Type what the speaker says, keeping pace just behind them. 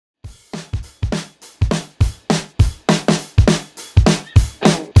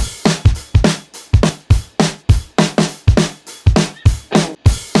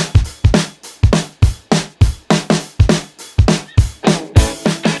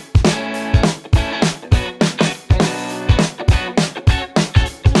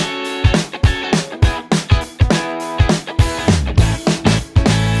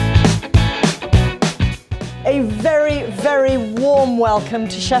welcome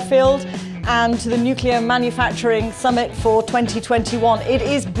to Sheffield and to the Nuclear Manufacturing Summit for 2021. It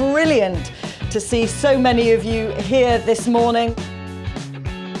is brilliant to see so many of you here this morning.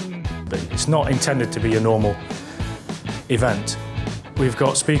 But it's not intended to be a normal event. We've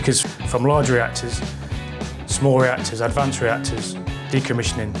got speakers from large reactors, small reactors, advanced reactors,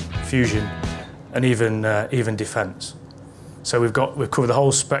 decommissioning, fusion, and even defence. So we've covered the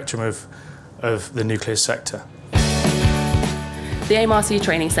whole spectrum of the nuclear sector. The AMRC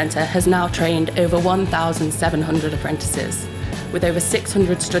Training Centre has now trained over 1,700 apprentices, with over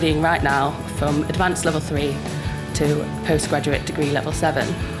 600 studying right now from advanced level 3 to postgraduate degree level 7.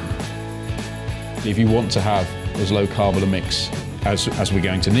 If you want to have as low carbon a mix as we're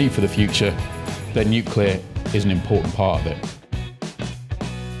going to need for the future, then nuclear is an important part of it.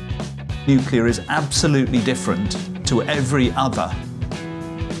 Nuclear is absolutely different to every other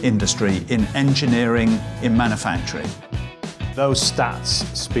industry in engineering, in manufacturing. Those stats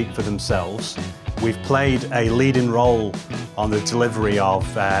speak for themselves. We've played a leading role on the delivery of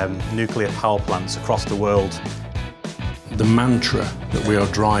nuclear power plants across the world. The mantra that we are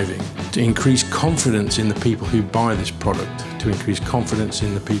driving to increase confidence in the people who buy this product, to increase confidence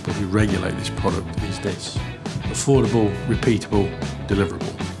in the people who regulate this product is this: affordable, repeatable,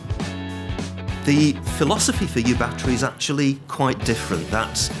 deliverable. The philosophy for your battery is actually quite different.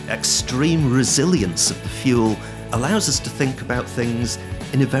 That extreme resilience of the fuel allows us to think about things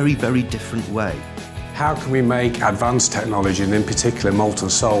in a very, very different way. How can we make advanced technology, and in particular molten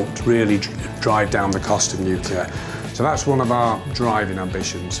salt, really drive down the cost of nuclear? So that's one of our driving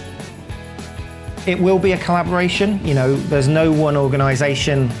ambitions. It will be a collaboration. You know, there's no one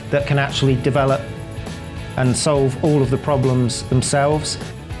organisation that can actually develop and solve all of the problems themselves.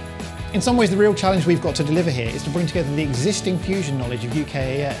 In some ways, the real challenge we've got to deliver here is to bring together the existing fusion knowledge of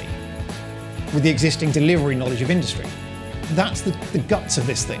UKAA with the existing delivery knowledge of industry. That's the guts of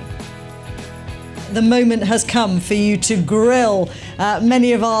this thing. The moment has come for you to grill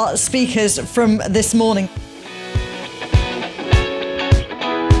many of our speakers from this morning.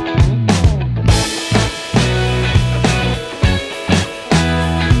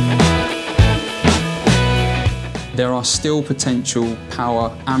 There are still potential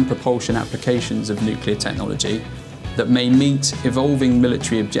power and propulsion applications of nuclear technology that may meet evolving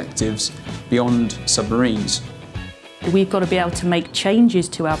military objectives beyond submarines. We've got to be able to make changes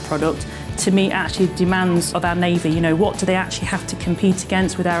to our product to meet actually demands of our Navy. You know, what do they actually have to compete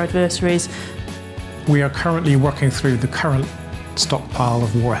against with our adversaries? We are currently working through the current stockpile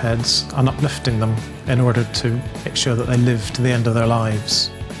of warheads and uplifting them in order to make sure that they live to the end of their lives.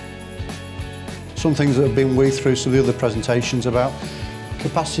 Some things that have been weaved through some of the other presentations about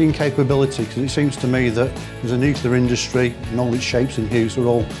capacity and capability, because it seems to me that as a nuclear industry, in all its shapes and hues, we're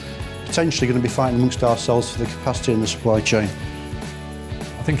all potentially going to be fighting amongst ourselves for the capacity in the supply chain.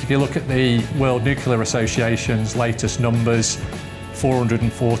 I think if you look at the World Nuclear Association's latest numbers,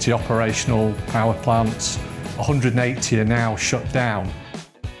 440 operational power plants, 180 are now shut down.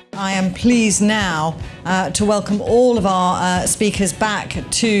 I am pleased now to welcome all of our speakers back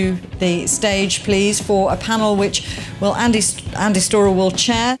to the stage, please, for a panel which Andy Storer will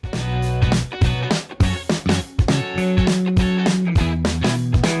chair.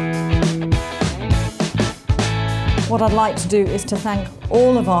 What I'd like to do is to thank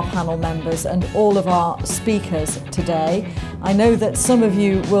all of our panel members and all of our speakers today. I know that some of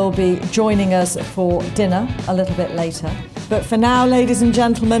you will be joining us for dinner a little bit later. But for now, ladies and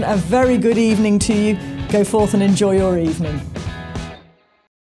gentlemen, a very good evening to you. Go forth and enjoy your evening.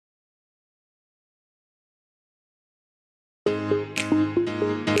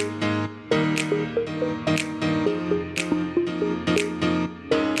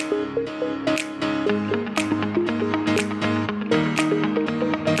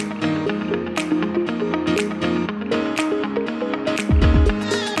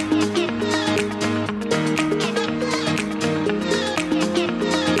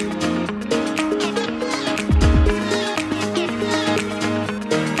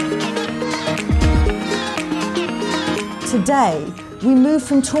 Today, we move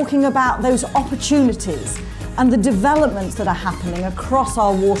from talking about those opportunities and the developments that are happening across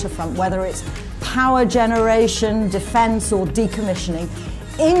our waterfront, whether it's power generation, defence or decommissioning,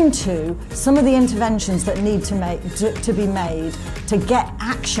 into some of the interventions that need to be made to get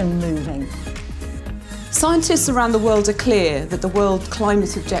action moving. Scientists around the world are clear that the world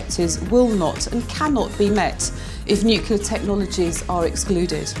climate objectives will not and cannot be met if nuclear technologies are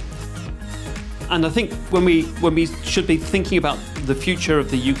excluded. And I think when we should be thinking about the future of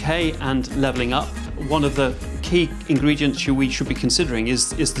the UK and levelling up, one of the key ingredients we should be considering is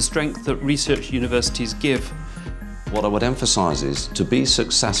the strength that research universities give. What I would emphasise is, to be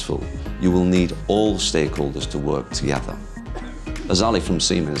successful, you will need all stakeholders to work together. As Ali from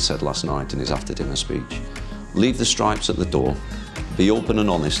Siemens said last night in his after-dinner speech, leave the stripes at the door, be open and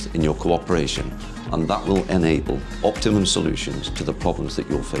honest in your cooperation, and that will enable optimum solutions to the problems that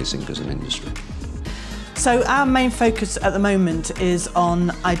you're facing as an industry. So our main focus at the moment is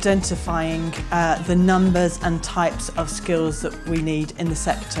on identifying the numbers and types of skills that we need in the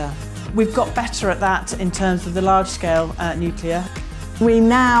sector. We've got better at that in terms of the large-scale nuclear. We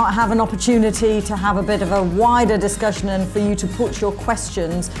now have an opportunity to have a bit of a wider discussion and for you to put your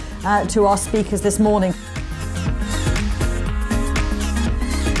questions to our speakers this morning.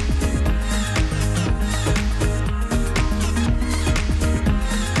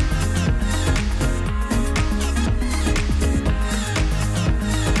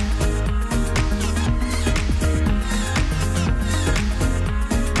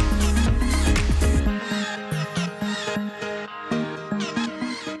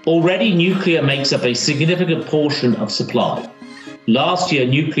 Already, nuclear makes up a significant portion of supply. Last year,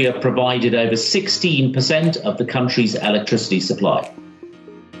 nuclear provided over 16% of the country's electricity supply.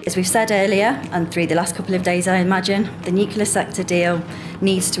 As we've said earlier, and through the last couple of days I imagine, the nuclear sector deal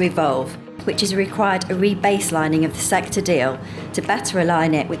needs to evolve, which has required a rebaselining of the sector deal to better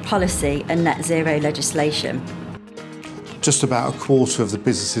align it with policy and net zero legislation. Just about a quarter of the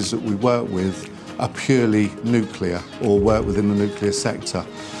businesses that we work with are purely nuclear or work within the nuclear sector.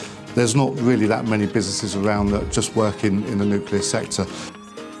 There's not really that many businesses around that just work in the nuclear sector.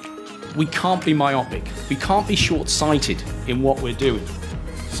 We can't be myopic. We can't be short-sighted in what we're doing.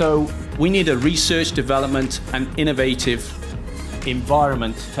 So we need a research, development and innovative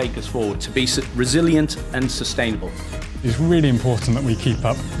environment to take us forward, to be resilient and sustainable. It's really important that we keep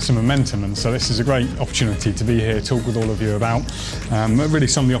up some momentum, and so this is a great opportunity to be here, talk with all of you about really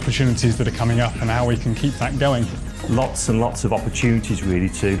some of the opportunities that are coming up and how we can keep that going. Lots and lots of opportunities really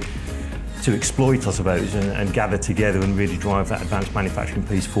to exploit, I suppose, and gather together and really drive that advanced manufacturing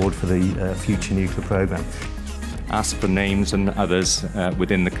piece forward for the future nuclear programme. Ask for names and others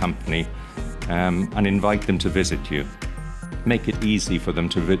within the company and invite them to visit you. Make it easy for them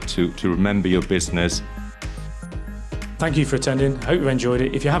to remember your business. Thank you for attending. Hope you enjoyed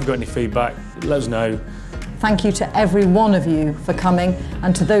it. If you have got any feedback, let us know. Thank you to every one of you for coming,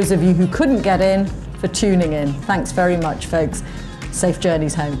 and to those of you who couldn't get in, for tuning in. Thanks very much, folks. Safe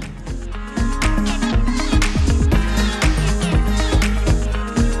journeys home.